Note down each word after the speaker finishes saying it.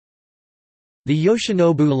The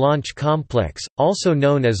Yoshinobu Launch Complex, also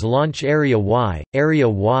known as Launch Area Y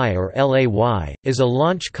or LAY, is a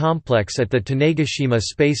launch complex at the Tanegashima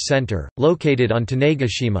Space Center, located on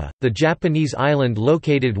Tanegashima, the Japanese island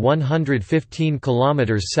located 115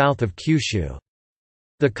 km south of Kyushu.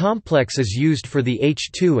 The complex is used for the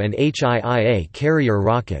H-2 and HIIA carrier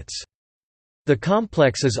rockets. The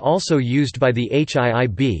complex is also used by the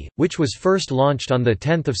HIIB, which was first launched on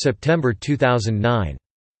 10 September 2009.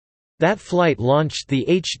 That flight launched the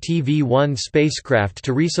HTV-1 spacecraft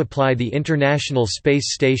to resupply the International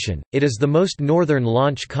Space Station. It is the most northern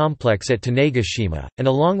launch complex at Tanegashima, and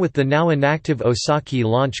along with the now inactive Osaki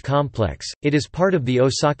Launch Complex, it is part of the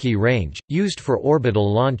Osaki Range, used for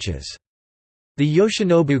orbital launches. The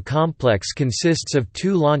Yoshinobu complex consists of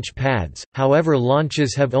 2 launch pads, however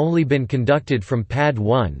launches have only been conducted from Pad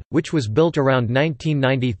 1, which was built around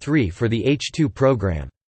 1993 for the H-2 program.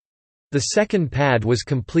 The second pad was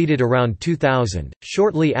completed around 2000,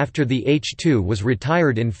 shortly after the H-2 was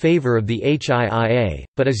retired in favor of the HIIA,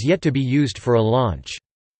 but is yet to be used for a launch.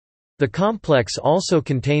 The complex also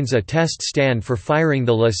contains a test stand for firing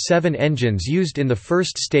the La-7 engines used in the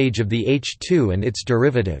first stage of the H-2 and its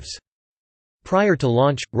derivatives. Prior to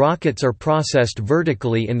launch, rockets are processed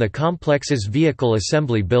vertically in the complex's vehicle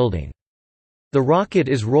assembly building. The rocket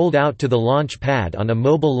is rolled out to the launch pad on a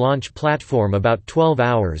mobile launch platform about 12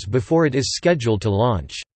 hours before it is scheduled to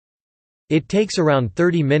launch. It takes around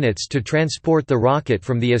 30 minutes to transport the rocket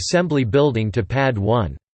from the assembly building to Pad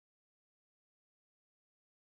 1.